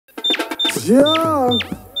Yeah.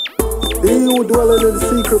 He who dwelleth in the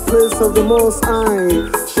secret place of the Most High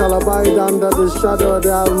shall abide under the shadow of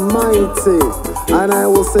the Almighty. And I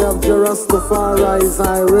will say of Rastafari is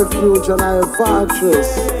thy refuge and thy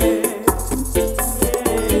fortress.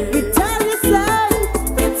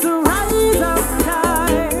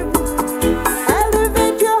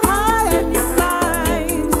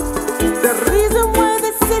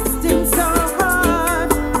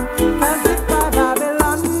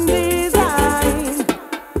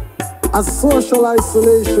 As social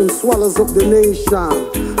isolation swallows up the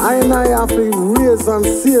nation, I have to raise and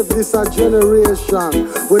save this generation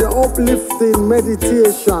with an uplifting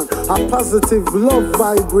meditation, a positive love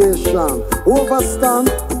vibration.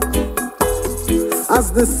 Overstand?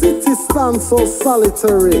 As the city stands so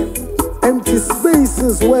solitary, empty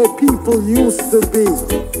spaces where people used to be,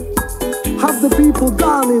 have the people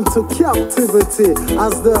gone into captivity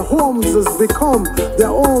as their homes has become their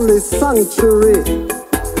only sanctuary.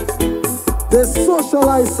 The social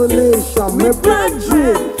isolation, me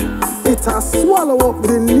brethren, it has swallowed up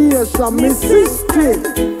the nation, me sister.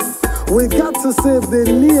 We got to save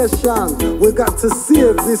the nation, we got to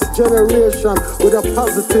save this generation with a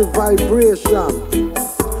positive vibration.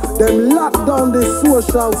 Them lock down the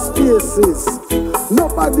social spaces,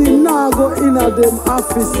 nobody now go in at them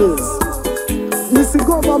offices. Missy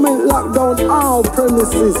government lock down all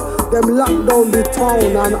premises, them lock down the town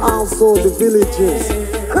and also the villages.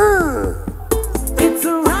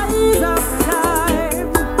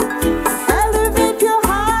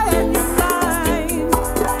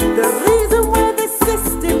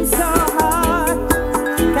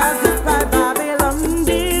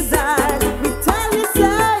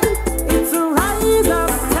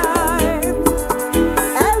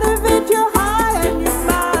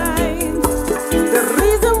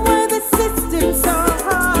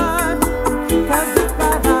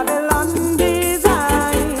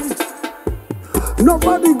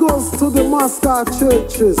 Nobody goes to the master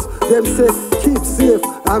churches. Them say keep safe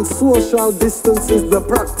and social distance is the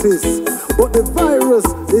practice. But the virus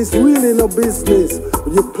is really no business.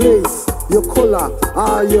 Your place, your color,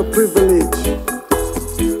 or your privilege.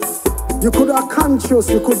 You could have conscious,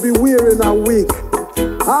 you could be wearing a wig.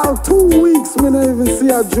 All 2 weeks, we don't even see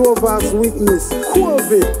a Jehovah's Witness.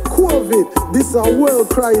 COVID, this is a world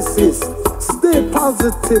crisis. Stay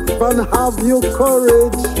positive and have your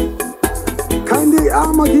courage. Kindly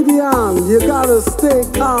Armageddon, you gotta stay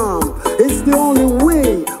calm. It's the only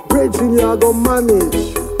way bridging you are gonna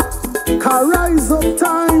manage. Rise up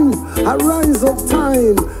time,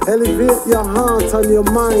 elevate your heart and your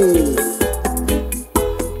mind.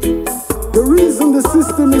 The reason the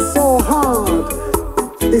system is so hard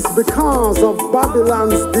is because of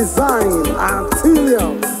Babylon's design, I tell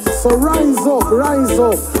you. So rise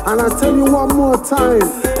up, and I tell you one more time,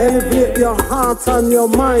 elevate your heart and your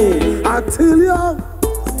mind. I tell you,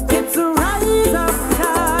 it's a rise up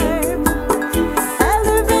time.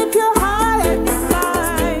 Elevate your heart and your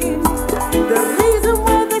mind. The reason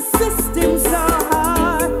why the system's so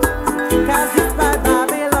hard, 'cause it's by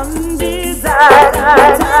Babylon design.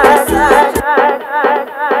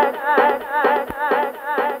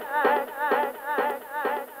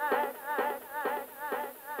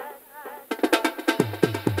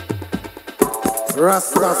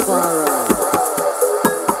 Rastafari.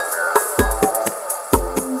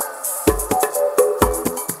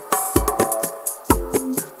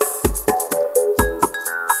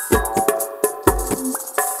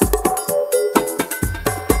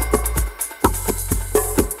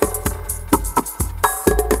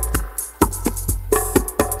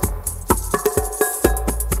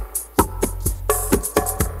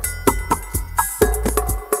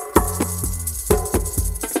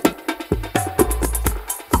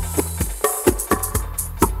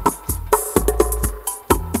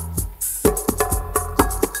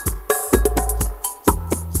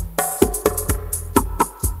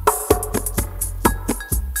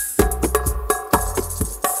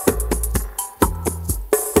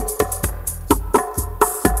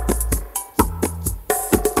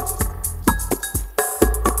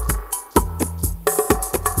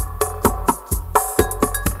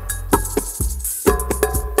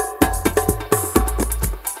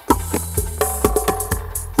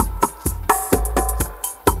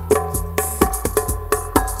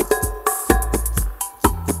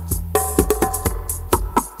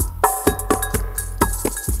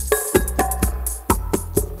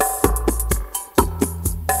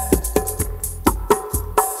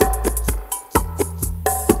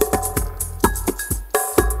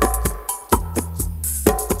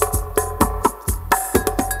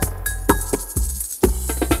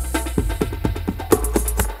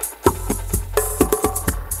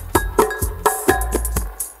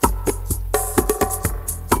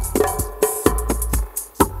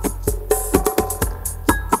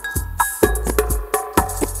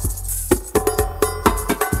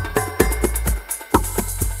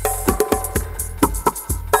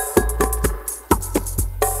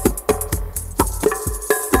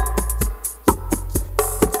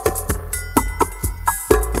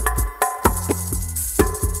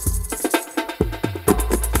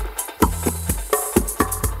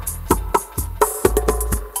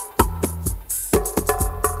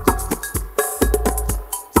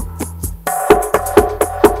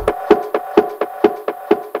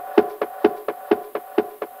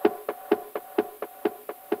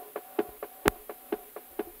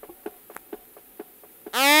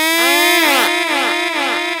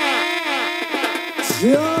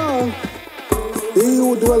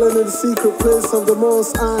 dwelling in the secret place of the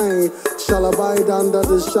Most High shall abide under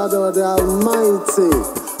the shadow of the Almighty.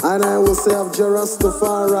 And I will say of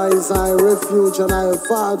Rastafari is thy refuge and thy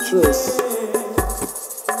fortress.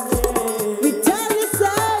 We tell you,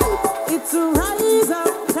 say, it's a rise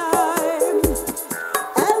of time.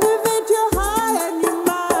 Elevate your heart and your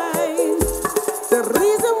mind. The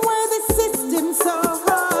reason why the system's so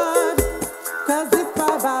hard, 'cause it's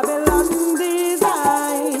by Babylon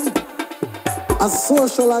design. As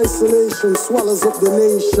social isolation swallows up the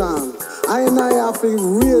nation, I and I have to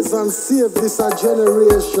raise and save this a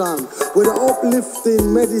generation with an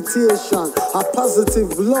uplifting meditation, a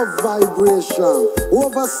positive love vibration.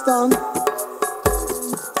 Overstand?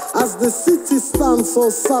 As the city stands so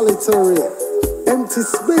solitary, empty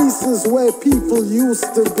spaces where people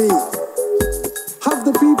used to be, have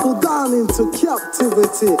the people gone into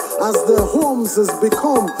captivity as their homes has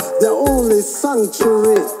become their only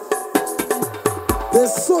sanctuary.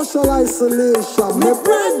 There's social isolation, my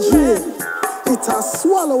brethren. It has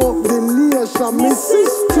swallowed up the nation, my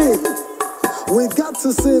sister. We got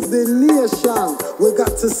to save the nation. We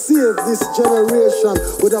got to save this generation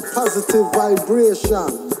with a positive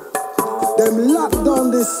vibration. Them lock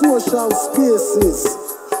down the social spaces.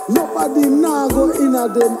 Nobody now go in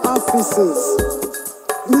at them offices.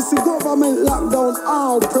 This government lock down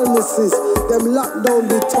all premises. Them lock down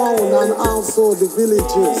the town and also the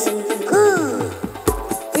villages.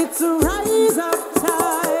 It's a rise of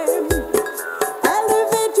time.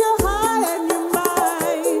 Elevate your heart and your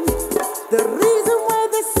mind. The reason why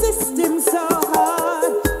the system's so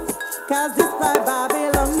hard, 'cause it's by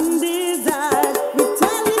Babylon design. We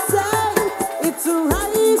tell you, say, it's a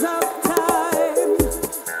rise of time.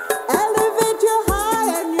 Elevate your heart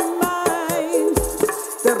and your mind.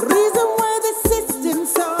 The reason why the system's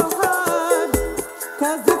so hard,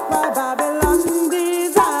 'cause it's by Babylon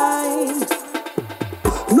design.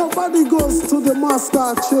 Nobody goes to the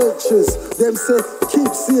master churches. Them say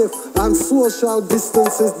keep safe and social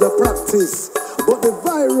distance is the practice. But the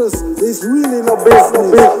virus is really no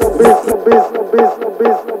business.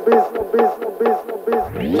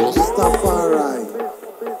 Rastafari.